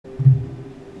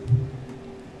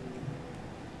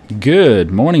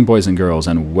Good morning, boys and girls,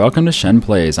 and welcome to Shen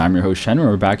Plays. I'm your host, Shen, and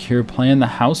we're back here playing the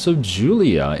House of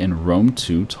Julia in Rome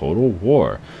 2 Total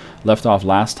War. Left off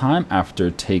last time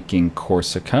after taking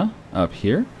Corsica up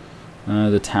here,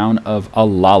 the town of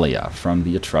Alalia from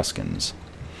the Etruscans.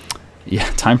 Yeah,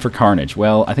 time for carnage.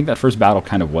 Well, I think that first battle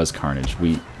kind of was carnage.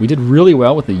 We did really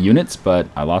well with the units, but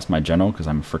I lost my general because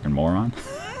I'm a freaking moron.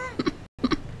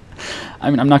 I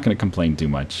mean, I'm not going to complain too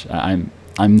much.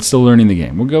 I'm still learning the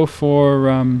game. We'll go for,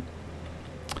 I'm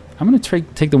going to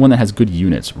take the one that has good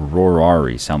units.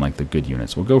 Rorari sound like the good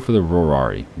units. We'll go for the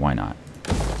Rorari. Why not?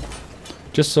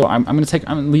 Just so I'm going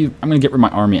to get my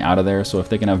army out of there, so if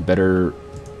they can have better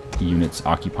units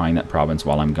occupying that province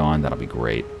while I'm gone, that'll be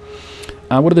great.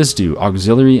 What does this do?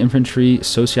 Auxiliary infantry,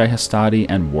 Socii Hastati,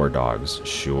 and war dogs.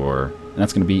 Sure. And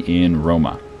that's going to be in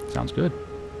Roma. Sounds good.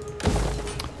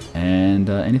 And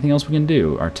anything else we can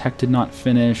do? Our tech did not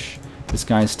finish. This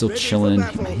guy's still chilling.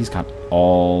 He's got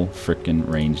all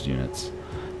frickin' ranged units.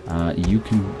 You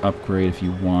can upgrade if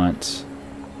you want.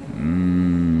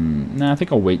 Nah, I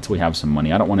think I'll wait till we have some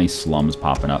money. I don't want any slums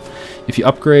popping up. If you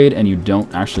upgrade and you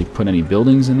don't actually put any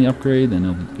buildings in the upgrade,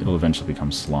 then it'll eventually become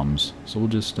slums. So we'll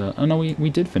just... oh no, we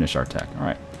did finish our tech.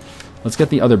 Alright. Let's get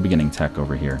the other beginning tech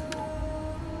over here.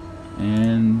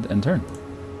 And turn.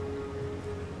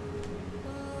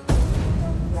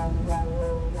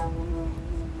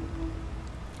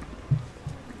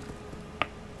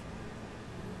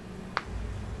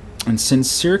 And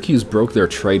since Syracuse broke their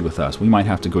trade with us, we might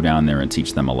have to go down there and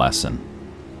teach them a lesson.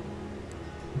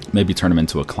 Maybe turn them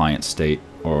into a client state,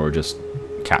 or just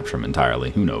capture them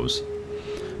entirely. Who knows?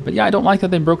 But yeah, I don't like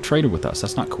that they broke trade with us.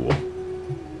 That's not cool.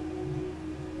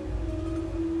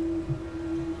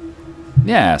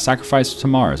 Yeah, sacrifice to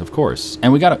Mars, of course.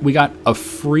 And we got a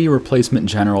free replacement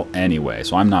general anyway,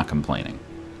 so I'm not complaining.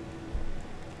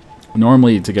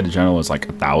 Normally, to get a general is like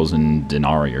 1,000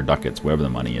 denarii or ducats, whatever the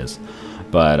money is.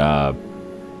 But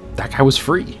that guy was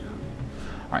free.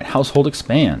 All right, household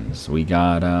expands. We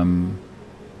got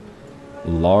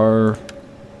Lar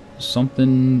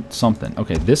something something.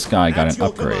 Okay, this guy got an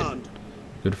upgrade.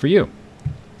 Good for you.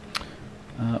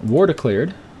 War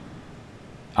declared.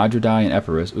 Adradai and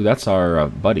Epirus. Ooh, that's our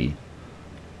buddy.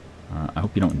 I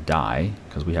hope you don't die,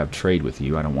 because we have trade with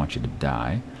you. I don't want you to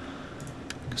die.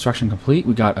 Construction complete.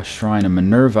 We got a shrine of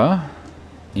Minerva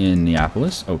in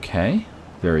Neapolis. Okay,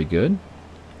 very good.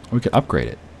 We could upgrade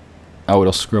it. Oh,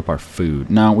 it'll screw up our food.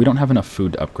 No, we don't have enough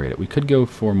food to upgrade it. We could go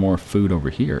for more food over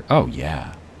here. Oh,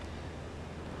 yeah.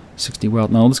 60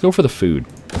 wealth. No, let's go for the food.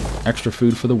 Extra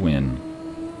food for the win.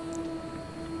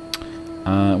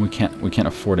 We can't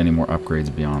afford any more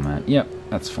upgrades beyond that. Yep,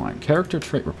 that's fine. Character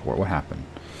trait report. What happened?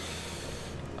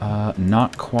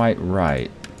 Not quite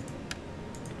right.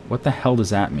 What the hell does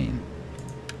that mean?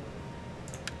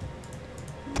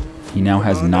 He now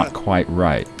has not quite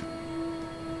right.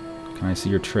 Can I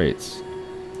see your traits?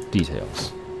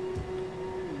 Details.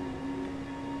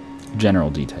 General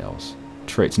details.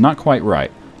 Traits. Not quite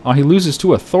right. Oh, he loses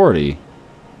 2 authority.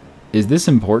 Is this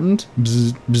important?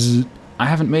 Bzz, bzz. I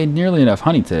haven't made nearly enough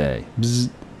honey today.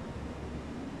 Bzz.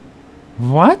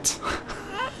 What?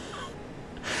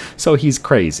 So he's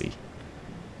crazy.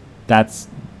 That's...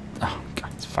 oh,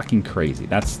 God, it's fucking crazy.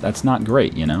 That's not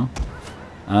great, you know?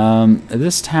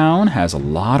 This town has a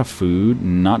lot of food,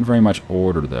 not very much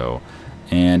order though,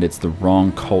 and it's the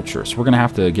wrong culture. So we're going to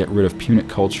have to get rid of Punic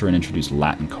culture and introduce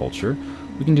Latin culture.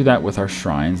 We can do that with our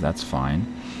shrines, that's fine.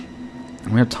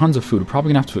 And we have tons of food. We're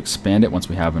probably going to have to expand it once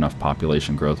we have enough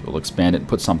population growth. We'll expand it and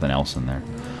put something else in there.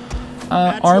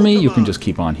 Army, you can just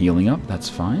keep on healing up, that's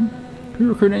fine. Can we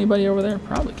recruit anybody over there?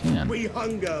 Probably can. We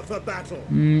hunger for battle.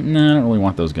 Nah, I don't really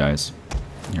want those guys.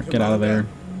 Here, get out of there.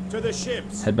 To the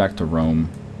ships. Head back to Rome.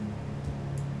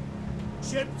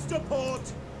 Ships to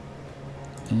port.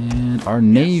 And our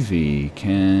navy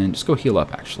can just go heal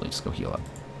up. Actually, just go heal up.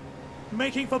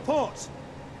 Making for port.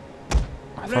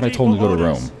 I thought I told him to go to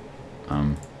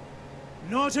Rome.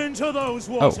 Not into those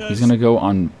waters. Oh, he's gonna go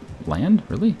on land?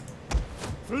 Really?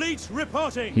 Fleet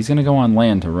reporting. He's gonna go on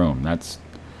land to Rome. That's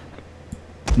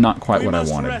not quite what I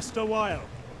wanted. Rest a while.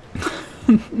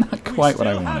 Not quite what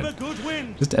I wanted.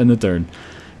 Just end the turn.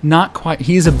 Not quite.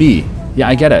 He's a B. Yeah,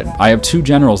 I get it. I have 2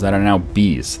 generals that are now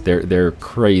Bs. They're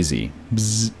crazy.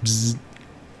 Bzz, bzz.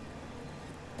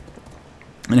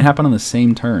 And it happened on the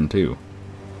same turn too.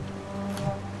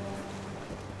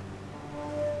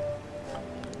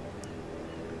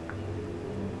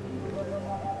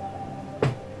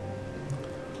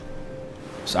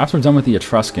 So after we're done with the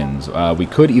Etruscans, we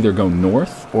could either go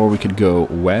north, or we could go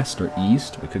west or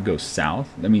east. We could go south.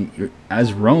 I mean,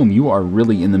 as Rome, you are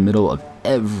really in the middle of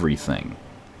everything.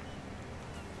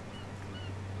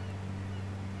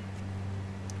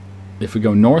 If we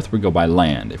go north, we go by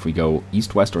land. If we go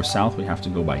east, west, or south, we have to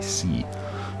go by sea.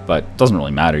 But it doesn't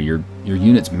really matter. Your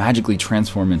units magically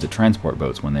transform into transport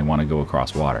boats when they want to go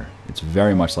across water. It's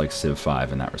very much like Civ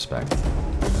 5 in that respect.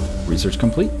 Research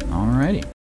complete. Alrighty.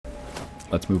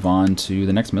 Let's move on to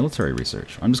the next military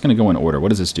research. I'm just going to go in order. What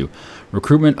does this do?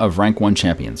 Recruitment of rank 1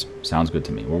 champions. Sounds good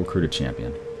to me. We'll recruit a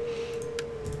champion.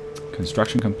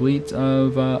 Construction complete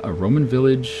of a Roman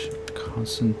village,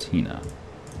 Constantina.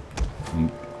 We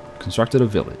constructed a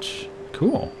village.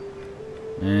 Cool.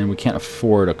 And we can't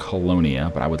afford a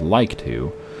colonia, but I would like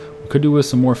to. We could do with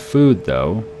some more food,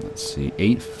 though. Let's see.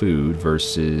 8 food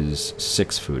versus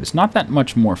 6 food. It's not that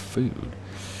much more food.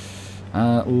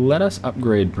 Let us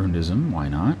upgrade Brundism, why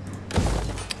not?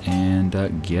 And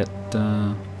get,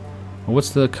 well,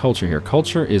 what's the culture here?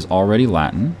 Culture is already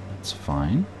Latin, that's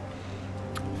fine.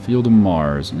 Field of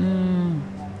Mars,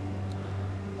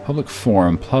 public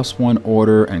forum, +1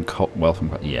 order and cult wealth,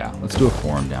 yeah, let's do a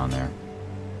forum down there.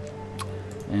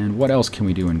 And what else can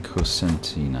we do in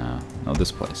Cosentina? Oh,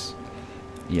 this place.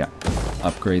 Yeah,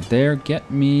 upgrade there,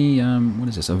 get me, what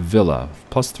is this, a villa,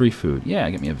 +3 food, yeah,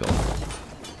 get me a villa.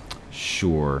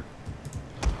 Sure.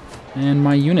 And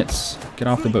my units, get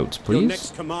off the boats,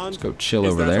 please. Let's go chill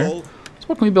over there. So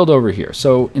what can we build over here?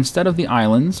 So instead of the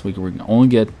islands, we can only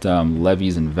get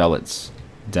levies and velets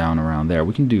down around there.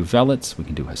 We can do velets, we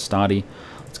can do hastati.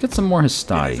 Let's get some more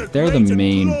hastati. They're the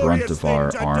main brunt of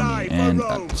our army, and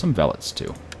some velets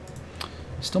too.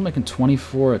 Still making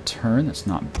 24 a turn. That's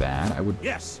not bad. I would.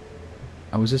 Yes.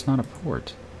 Oh, is this not a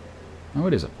port? Oh,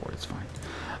 it is a port. It's fine.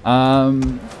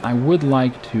 I would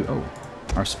like to... Oh,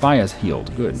 our spy has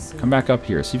healed. Good. Come back up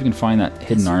here. See if you can find that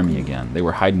hidden army again. They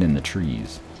were hiding in the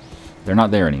trees. They're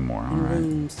not there anymore. Alright.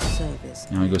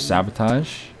 Now we go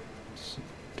sabotage.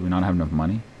 Do we not have enough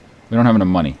money? We don't have enough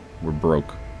money. We're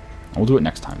broke. We'll do it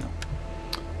next time, though.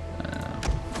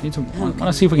 I want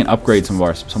to see if we can upgrade some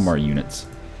of our units.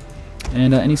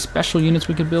 And any special units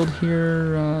we could build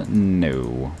here?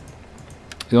 No.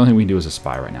 The only thing we can do is a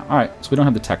spy right now. Alright, so we don't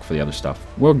have the tech for the other stuff.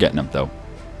 We're getting them, though.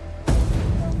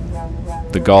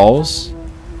 The Gauls.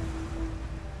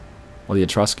 Well, the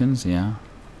Etruscans, yeah.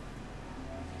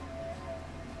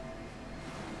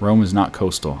 Rome is not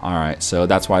coastal. Alright, so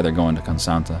that's why they're going to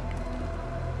Constanta.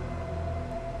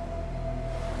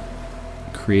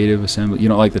 Creative assembly. You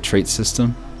don't like the trait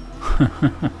system?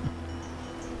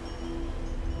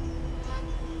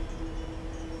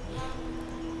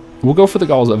 We'll go for the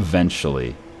Gauls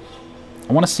eventually.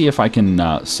 I want to see if I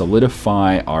can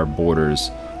solidify our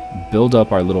borders, build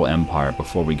up our little empire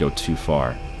before we go too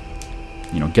far.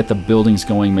 You know, get the buildings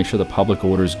going, make sure the public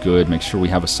order's good, make sure we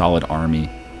have a solid army.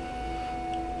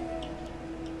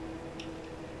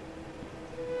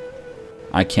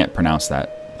 I can't pronounce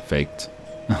that. Faked.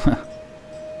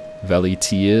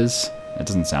 Velitias? That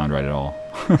doesn't sound right at all.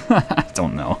 I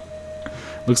don't know.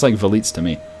 Looks like Velits to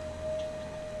me.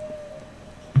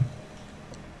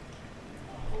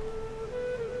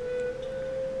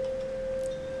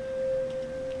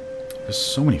 There's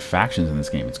so many factions in this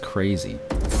game, it's crazy.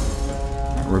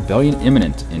 Rebellion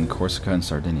imminent in Corsica and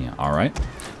Sardinia. Alright.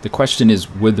 The question is,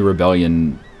 would the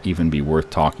rebellion even be worth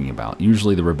talking about?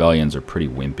 Usually the rebellions are pretty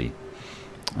wimpy.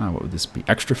 What would this be?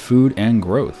 Extra food and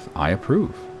growth. I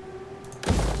approve.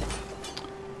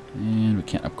 And we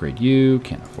can't upgrade you,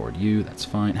 can't afford you, that's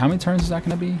fine. How many turns is that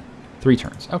going to be? 3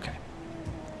 turns, okay.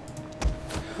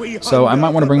 So I might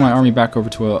want to bring my army back over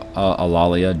to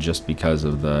Alalia just because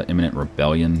of the imminent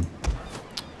rebellion.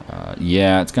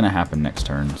 Yeah, it's going to happen next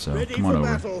turn, so come on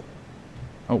over.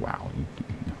 Oh, wow. You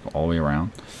can go all the way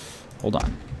around. Hold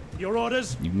on. Your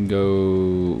orders? You can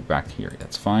go back here.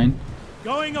 That's fine.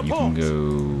 Going you can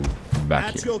go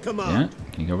back here. Yeah,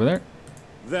 can you go over there?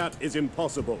 That is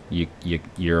impossible.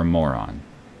 You're a moron.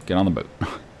 Get on the boat.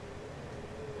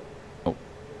 Oh,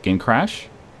 game crash?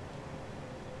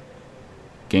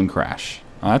 Game crash.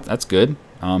 Oh, that's good.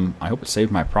 I hope it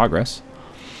saved my progress.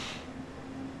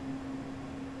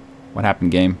 What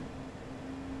happened, game?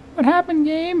 What happened,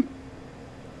 game?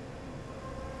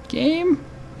 Game?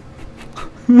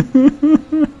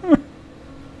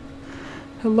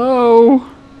 Hello?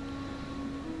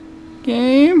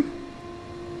 Game?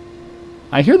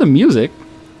 I hear the music.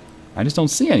 I just don't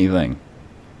see anything.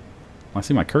 I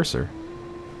see my cursor.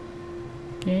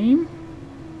 Game?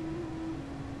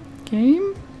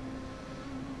 Game?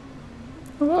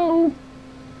 Hello?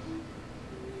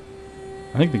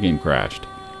 I think the game crashed.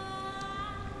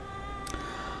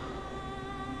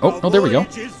 Oh, there we go.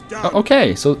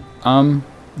 Okay, so,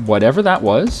 whatever that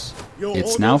was,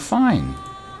 it's now fine.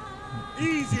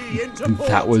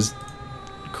 That was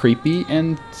creepy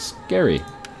and scary.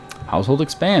 Household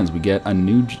expands. We get a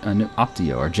new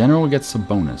Optio. Our general gets a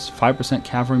bonus. 5%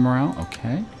 cavalry morale.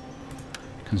 Okay.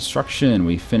 Construction.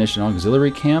 We finished an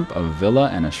auxiliary camp, a villa,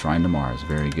 and a shrine to Mars.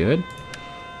 Very good.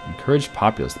 Encourage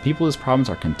populace. The people of this province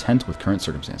are content with current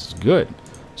circumstances. Good.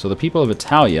 So the people of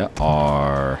Italia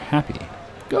are happy.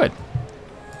 Good.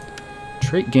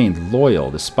 Trait gained.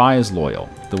 Loyal. The spy is loyal.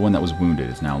 The one that was wounded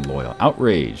is now loyal.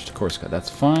 Outraged. Corsica. That's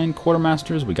fine.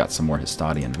 Quartermasters. We got some more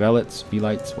Histadian Velites.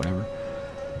 Velites. Whatever.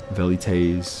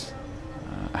 Velites.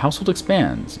 Household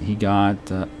expands. He got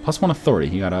 +1 authority.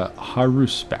 He got a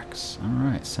Haruspex.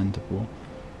 Alright. Send to pool.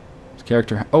 His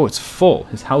character. Oh, it's full.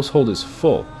 His household is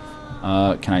full.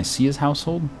 Can I see his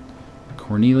household?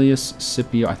 Cornelius,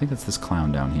 Scipio. I think that's this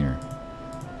clown down here.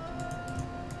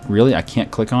 Really? I can't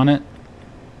click on it?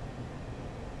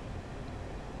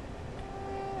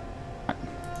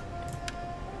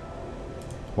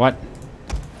 What?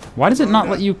 Why does it not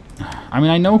let you... I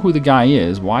mean, I know who the guy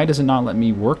is. Why does it not let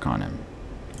me work on him?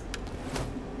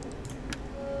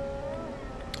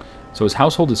 So his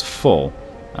household is full.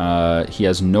 He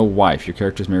has no wife. Your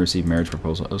characters may receive marriage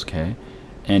proposal. Okay.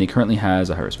 And he currently has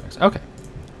a high respect. Okay.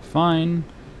 Fine.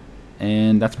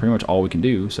 And that's pretty much all we can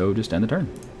do, so just end the turn.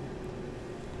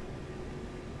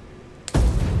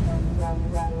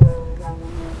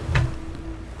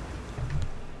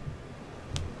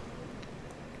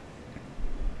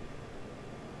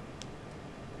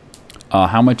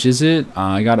 How much is it?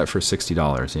 I got it for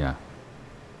 $60, yeah.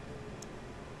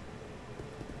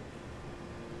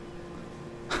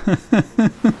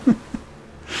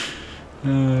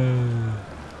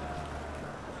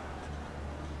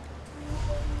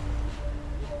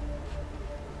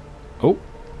 Oh,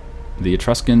 the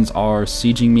Etruscans are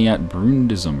sieging me at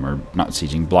Brundism, or not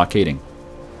sieging, blockading.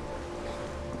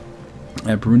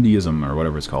 At Brundiism, or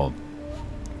whatever it's called.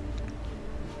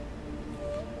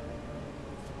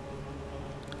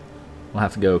 We'll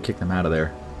have to go kick them out of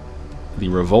there. The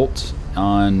revolt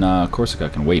on Corsica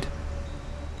can wait.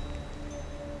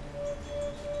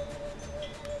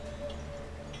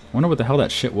 Wonder what the hell that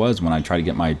shit was when I tried to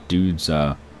get my dudes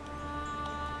to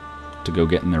go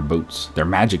get in their boats. Their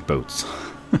magic boats.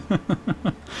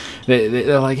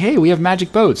 They're like, hey, we have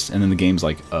magic boats. And then the game's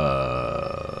like, and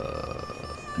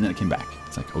then it came back.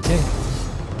 It's like, okay.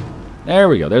 There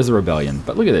we go. There's the rebellion.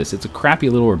 But look at this. It's a crappy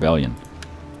little rebellion.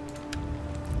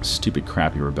 Stupid,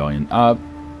 crappy rebellion.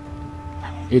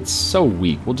 It's so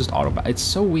weak. We'll just auto battle. It's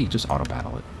so weak. Just auto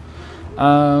battle it.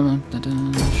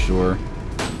 Sure.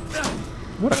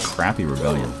 What a crappy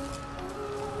rebellion.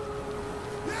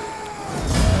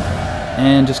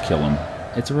 And just kill him.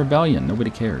 It's a rebellion.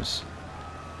 Nobody cares.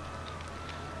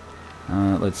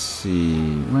 Let's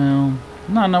see. Well,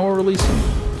 no, we'll release him.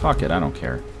 Fuck it. I don't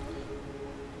care.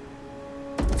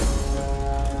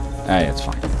 Hey, it's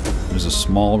fine. There's a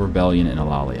small rebellion in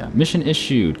Eulalia. Mission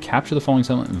issued. Capture the falling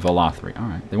settlement in Velathri.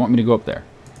 Alright. They want me to go up there.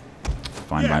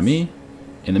 Fine by me.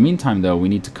 In the meantime, though, we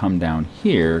need to come down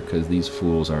here because these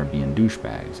fools are being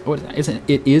douchebags. Oh,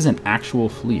 it is an actual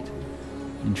fleet.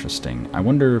 Interesting. I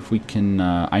wonder if we can...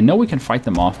 I know we can fight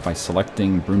them off by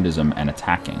selecting Brundism and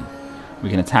attacking. We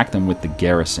can attack them with the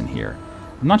garrison here.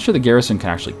 I'm not sure the garrison can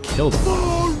actually kill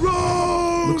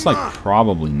them. Looks like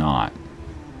probably not.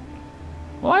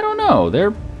 Well, I don't know.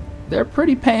 They're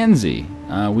pretty pansy.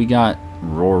 We got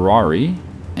Rorari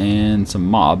and some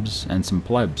mobs and some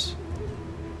plebs.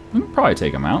 We can probably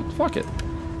take them out. Fuck it.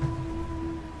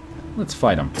 Let's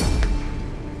fight them.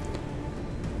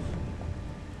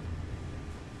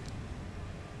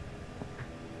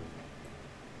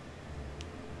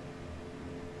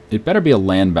 It better be a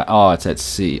land battle. Oh, it's at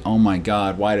sea. Oh my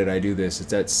god, why did I do this?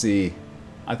 It's at sea.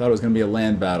 I thought it was going to be a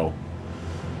land battle.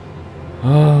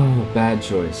 Oh, bad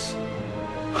choice.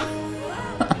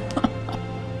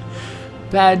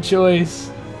 Bad choice.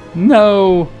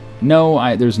 No.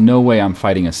 No, there's no way I'm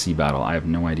fighting a sea battle. I have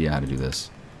no idea how to do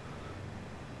this.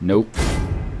 Nope.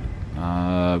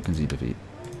 Concede defeat.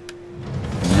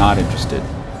 Not interested.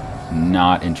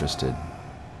 Not interested.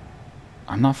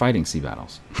 I'm not fighting sea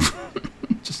battles.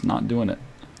 Just not doing it.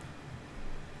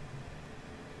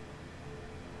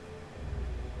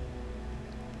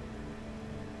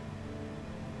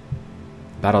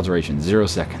 Battle duration, 0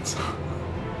 seconds.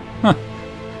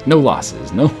 No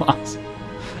losses, no losses.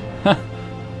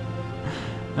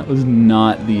 That was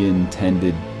not the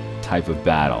intended type of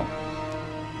battle.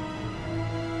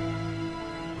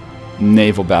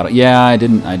 Naval battle. Yeah, I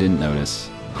didn't notice.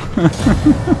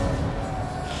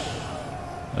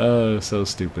 Oh, so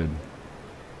stupid.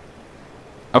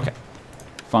 Okay.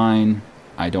 Fine.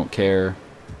 I don't care.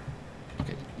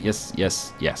 Okay. Yes,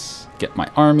 yes, yes. Get my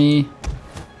army.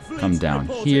 Come down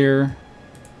here.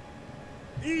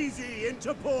 Easy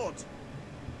into port.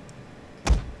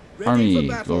 Ready Army, for go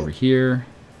battle. over here.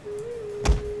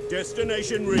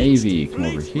 Destination reached. Navy, come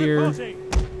over Fleet here. reporting.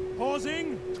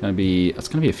 Pausing. It's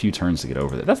gonna be a few turns to get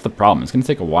over there. That's the problem. It's gonna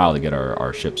take a while to get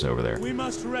our ships over there. We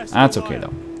must rest. That's a okay while.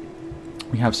 though.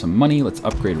 We have some money. Let's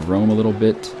upgrade Rome a little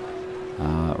bit.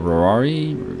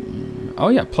 Rorari. Oh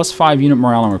yeah, +5 unit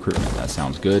morale and recruitment. That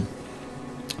sounds good.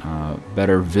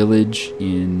 Better village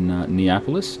in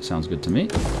Neapolis. Sounds good to me.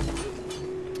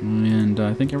 And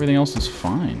I think everything else is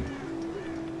fine.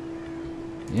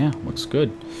 Yeah, looks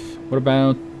good. What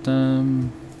about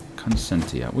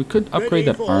Consentia? We could upgrade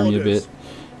that army a bit.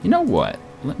 You know what?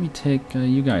 Let me take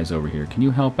you guys over here. Can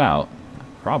you help out?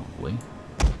 Probably.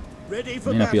 Ready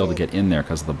for May not be able to battle. get in there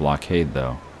because of the blockade,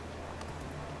 though.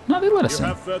 No, they let us You in.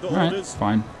 have further Alright, orders?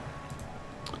 fine.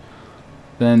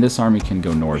 Then this army can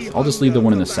go north. I'll just leave the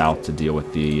one in the south to deal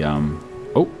with the,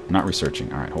 Oh, not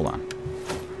researching. Alright, hold on.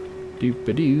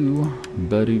 Doop-a-doo.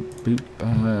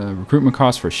 Ba-doop-boop. Recruitment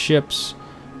costs for ships.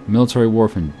 Military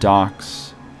wharf and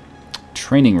docks.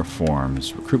 Training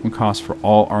reforms. Recruitment costs for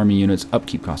all army units.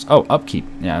 Upkeep costs. Oh, upkeep.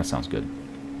 Yeah, that sounds good.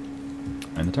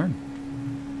 End the turn.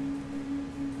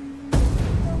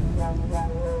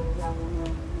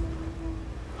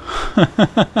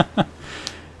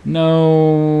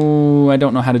 No, I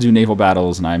don't know how to do naval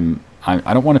battles, and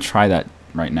I don't want to try that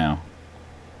right now.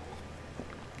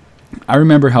 I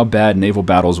remember how bad naval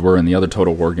battles were in the other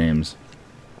Total War games,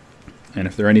 and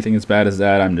if they're anything as bad as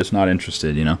that, I'm just not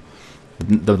interested. You know,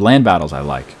 the land battles I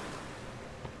like.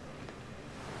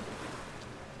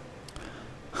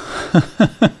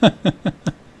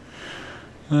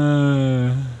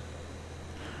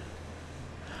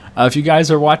 If you guys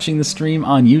are watching the stream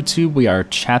on YouTube, we are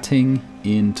chatting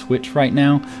in Twitch right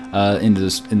now. In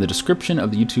the description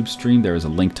of the YouTube stream, there is a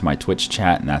link to my Twitch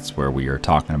chat, and that's where we are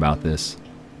talking about this.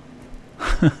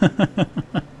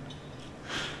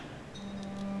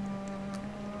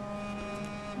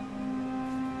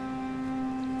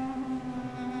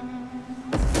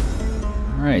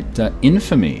 Alright,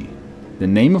 infamy. The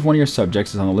name of one of your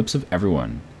subjects is on the lips of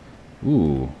everyone.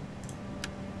 Ooh.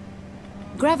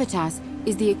 Gravitas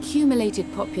is the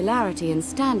accumulated popularity and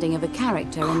standing of a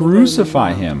character in the Roman Crucify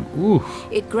world. him. Ooh.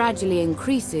 It gradually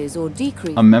increases or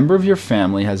decreases. A member of your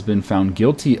family has been found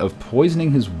guilty of poisoning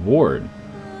his ward.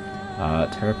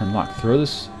 Terrapin Lock. Throw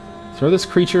this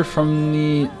creature from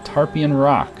the Tarpeian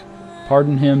Rock.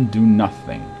 Pardon him, do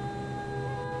nothing.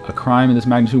 A crime of this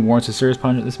magnitude warrants a serious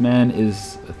punishment. This man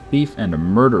is a thief and a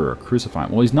murderer. Crucify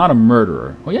him. Well, he's not a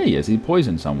murderer. Oh, yeah, he is. He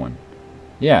poisoned someone.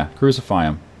 Yeah, crucify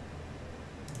him.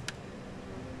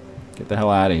 Get the hell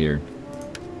out of here.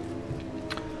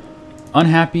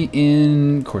 Unhappy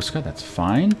in Corsica. That's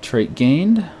fine. Trait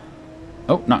gained.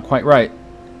 Oh, not quite right.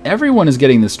 Everyone is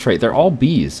getting this trait. They're all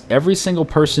Bs. Every single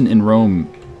person in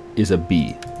Rome is a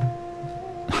B.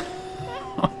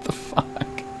 What the fuck?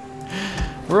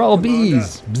 We're all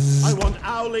Bs. Bzz. I want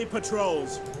hourly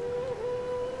patrols.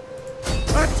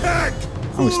 Attack!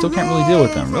 Oh, we still can't really deal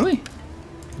with them. Really?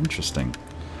 Interesting.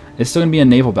 It's still going to be a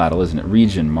naval battle, isn't it?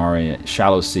 Region, Mare,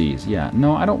 shallow seas. Yeah.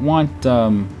 No, I don't want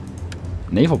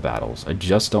naval battles. I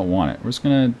just don't want it. We're just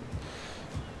going to...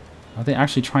 Are they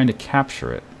actually trying to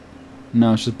capture it?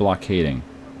 No, it's just blockading.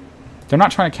 They're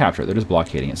not trying to capture it. They're just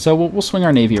blockading it. So we'll swing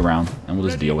our navy around, and we'll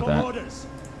just deal with that. Orders.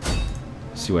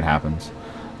 See what happens.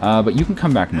 But you can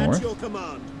come back At north. your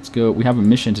command. Let's go. We have a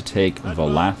mission to take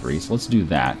Valathri, so let's do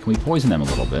that. Can we poison them a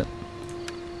little bit?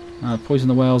 Poison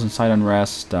the whales, incite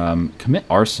unrest. Commit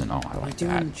arson. Oh, I like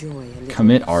that.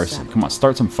 Commit arson. Come on,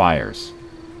 start some fires.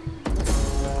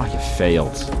 Oh, you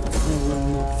failed.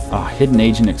 Oh, hidden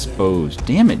agent exposed.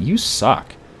 Damn it, you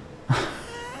suck.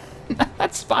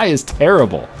 That spy is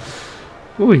terrible.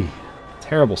 Ooh,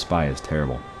 terrible spy is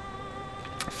terrible.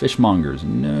 Fishmongers,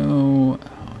 no.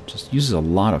 Oh, just uses a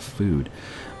lot of food.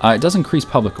 It does increase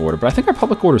public order, but I think our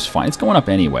public order is fine. It's going up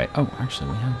anyway. Oh,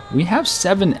 actually, we have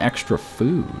 7 extra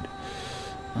food.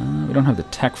 We don't have the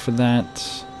tech for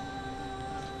that.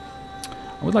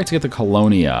 I would like to get the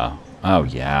Colonia. Oh,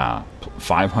 yeah.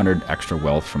 500 extra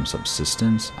wealth from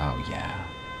subsistence. Oh, yeah.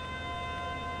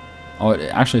 Oh,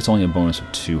 actually, it's only a bonus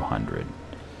of 200.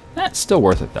 That's still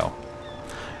worth it, though.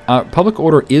 Public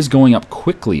order is going up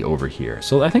quickly over here,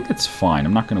 so I think it's fine.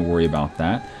 I'm not going to worry about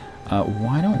that.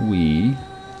 Why don't we...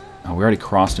 Oh, we already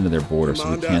crossed into their border,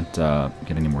 so we can't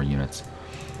get any more units.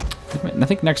 I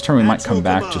think next turn we might come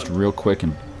back just real quick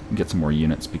and get some more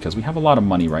units, because we have a lot of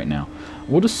money right now.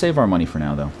 We'll just save our money for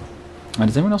now, though.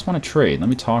 Does anyone else want to trade? Let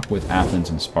me talk with Athens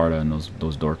and Sparta and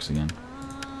those dorks again.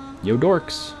 Yo,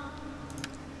 dorks!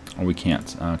 Oh, we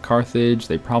can't. Carthage,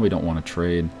 they probably don't want to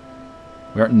trade.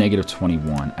 We're at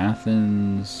 -21.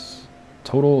 Athens...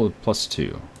 Total of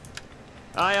 +2.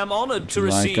 I am honored to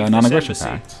Would you receive like a this non-aggression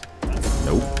embassy. pact?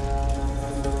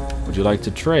 Nope. Would you like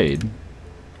to trade?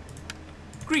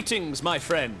 Greetings, my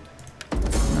friend.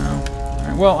 No.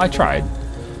 Alright, well, I tried.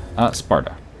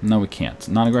 Sparta. No, we can't.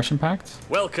 Non-aggression pact?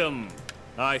 Welcome.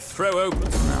 I throw open.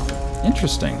 No.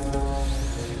 Interesting.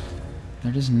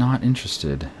 They're just not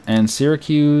interested. And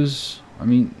Syracuse, I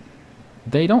mean,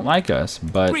 they don't like us,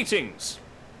 but... Greetings.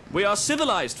 We are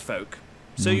civilized folk,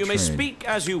 so No you may trade. speak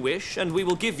as you wish, and we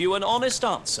will give you an honest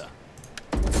answer.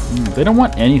 They don't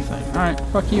want anything. Alright,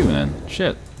 fuck you then.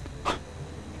 Shit.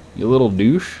 You little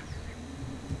douche.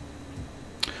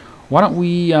 Why don't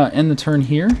we end the turn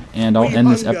here, and I'll We end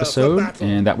this hunger for episode, battle.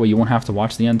 and that way you won't have to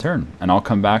watch the end turn. And I'll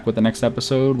come back with the next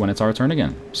episode when it's our turn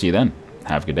again. See you then.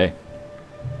 Have a good day.